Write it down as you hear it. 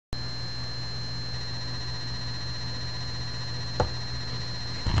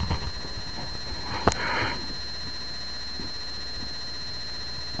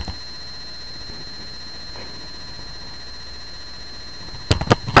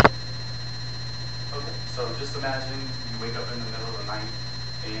So just imagine you wake up in the middle of the night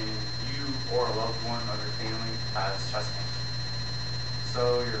and you or a loved one of your family has chest pain.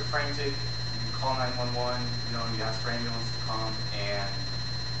 So you're frantic, you call 911, you ask for ambulance to come, and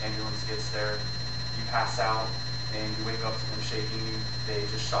ambulance gets there. You pass out and you wake up to them shaking you. They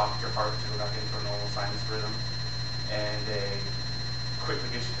just shock your heart to go back into a normal sinus rhythm, and they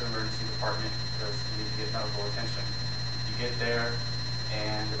quickly get you to the emergency department because you need to get medical attention. You get there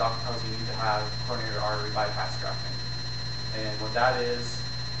and the doctor tells you need to have coronary artery bypass grafting. And what that is,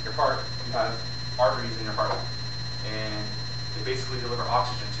 your heart, you have arteries in your heart, and they basically deliver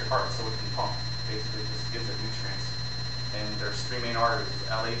oxygen to your heart so it can pump. Basically just gives it nutrients. And there's three main arteries: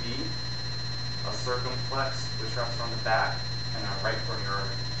 LAB, a circumflex, which wraps around the back, and a right coronary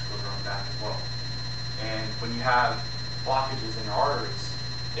artery, which goes around the back as well. And when you have blockages in your arteries,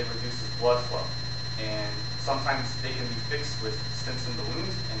 it reduces blood flow. And sometimes they can be fixed with stents and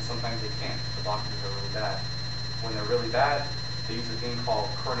balloons, and sometimes they can't. The blockages are really bad. When they're really bad, they use a thing called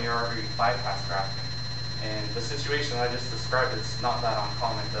coronary artery bypass grafting. And the situation I just described is not that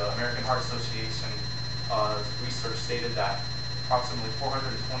uncommon. The American Heart Association research stated that approximately 425,000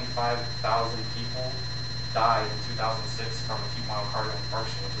 people died in 2006 from acute myocardial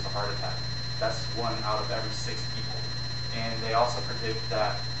infarction, which is a heart attack. That's 1 out of every 6 people. And they also predict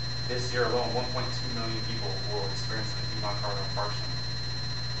that this year alone, 1.2 million people will experience an acute myocardial infarction.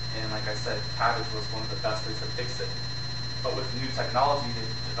 And like I said, cabbage was one of the best ways to fix it. But with new technology, they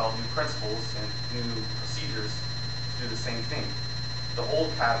developed new principles and new procedures to do the same thing. The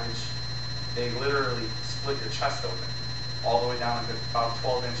old cabbage, they literally split your chest open all the way down to about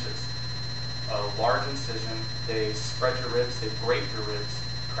 12 inches. A large incision, they spread your ribs, they break your ribs,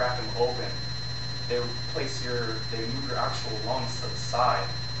 crack them open. They move your actual lungs to the side,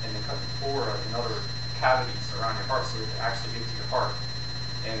 and they cut the pleura and other cavities around your heart so they can actually get to your heart.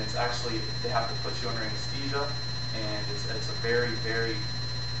 And it's actually, they have to put you under anesthesia, and it's a very, very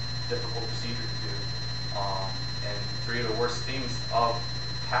difficult procedure to do. And 3 of the worst things of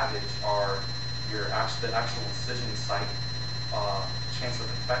cabbage are the actual incision site, chance of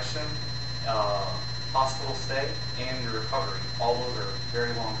infection, hospital stay, and your recovery. All those are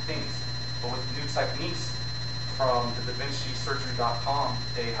very long things. But with new techniques from the DaVinciSurgery.com,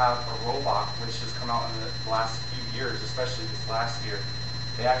 they have a robot which has come out in the last few years, especially this last year.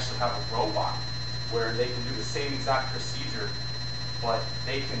 They actually have a robot where they can do the same exact procedure, but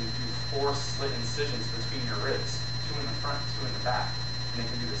they can do 4 slit incisions between your ribs, 2 in the front, 2 in the back. And they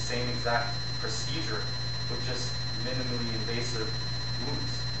can do the same exact procedure with just minimally invasive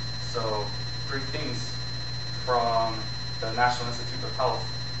wounds. So 3 things from the National Institute of Health.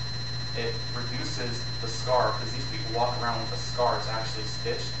 It reduces the scar, because these people walk around with a scar. It's actually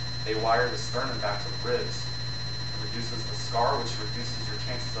stitched. They wire the sternum back to the ribs. It reduces the scar, which reduces your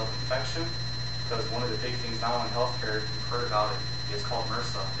chances of infection, because one of the big things now in healthcare, if you've heard about it, is called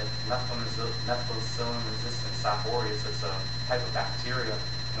MRSA. It's methicillin-resistant Staph aureus. It's a type of bacteria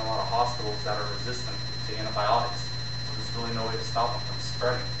in a lot of hospitals that are resistant to antibiotics. So there's really no way to stop them from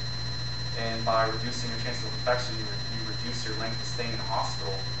spreading. And by reducing your chances of infection, you reduce your length of stay in the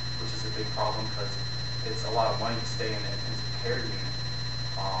hospital, which is a big problem because it's a lot of money to stay in an intensive care unit.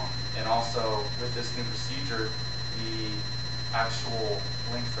 And also, with this new procedure, the actual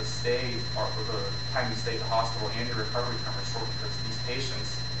length of stay, or the time you stay at the hospital and your recovery time are shortened, because these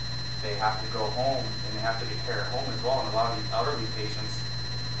patients, they have to go home and they have to get care at home as well. And a lot of these elderly patients,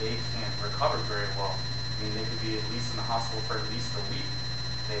 they can't recover very well. I mean, they could be at least in the hospital for at least a week.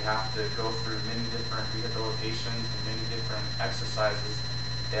 They have to go through many different rehabilitations and many different exercises.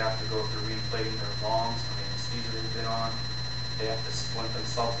 They have to go through reinflating their lungs from the anesthesia they've been on. They have to splint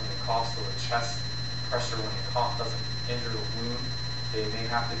themselves when they cough, so the chest pressure when they cough doesn't injure the wound. They may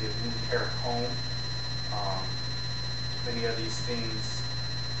have to get wound care at home. Many of these things,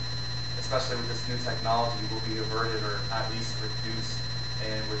 especially with this new technology, will be averted or at least reduced,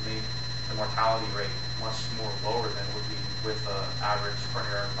 and would make the mortality rate much more lower than would be with average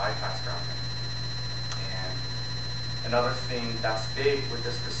coronary bypass grafting. And another thing that's big with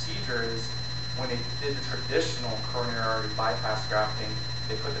this procedure is when they did the traditional coronary artery bypass grafting,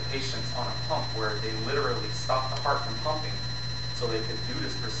 they put the patients on a pump where they literally stopped the heart from pumping so they could do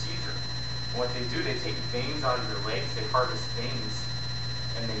this procedure. And what they do, they take veins out of your legs, they harvest veins,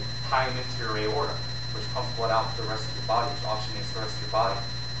 and they tie them into your aorta, which pumps blood out to the rest of your body, which oxygenates the rest of your body.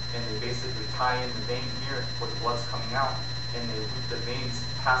 And they basically tie in the vein here where the blood's coming out, and they loop the veins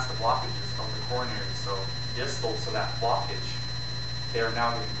past the blockages of the coronary. So distal to that blockage, they are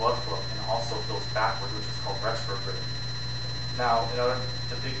now getting blood flow, and it also flows backward, which is called retrograde. Now,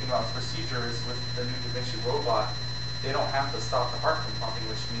 the big thing about this procedure is with the new Da Vinci robot, they don't have to stop the heart from pumping,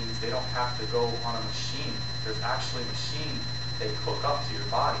 which means they don't have to go on a machine. There's actually a machine they hook up to your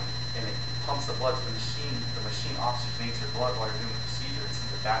body, and it pumps the blood to the machine. The machine oxygenates your blood while you're doing the procedure and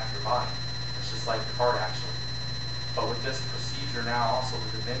sends it back to your body. It's just like your heart, actually. But with this procedure now, also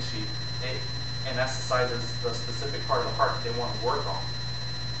with Da Vinci, it anesthetizes the specific part of the heart that they want to work on,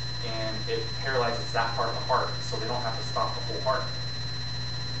 and it paralyzes that part of the heart, so they don't have to stop the whole heart.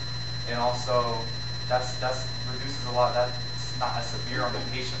 And also, that's reduces a lot. That's not as severe on the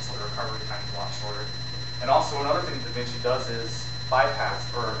patient, so the recovery time is a lot shorter. And also, another thing Da Vinci does is bypass,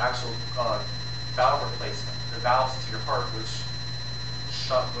 or actual valve replacement. The valves to your heart, which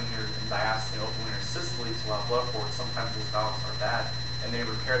shut when you're in diastole, open when you're in systole to allow blood forward. Sometimes those valves are bad, and they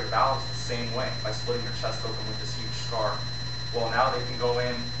repair the valves the same way by splitting your chest open with this huge scar. Well, now they can go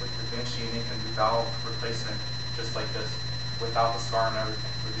in with Da Vinci and they can do valve replacement just like this, without the scar and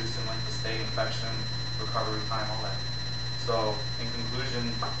everything, reducing length of stay, infection, recovery time, all that. So, in conclusion,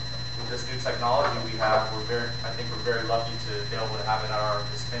 with this new technology we have, I think we're very lucky to be able to have it at our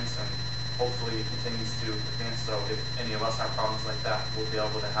dispense, and hopefully it continues to advance. So, if any of us have problems like that, we'll be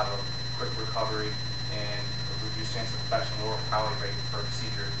able to have a quick recovery and a reduced chance of infection, lower mortality rate for a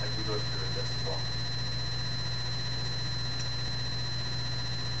procedure like we go through with this as well.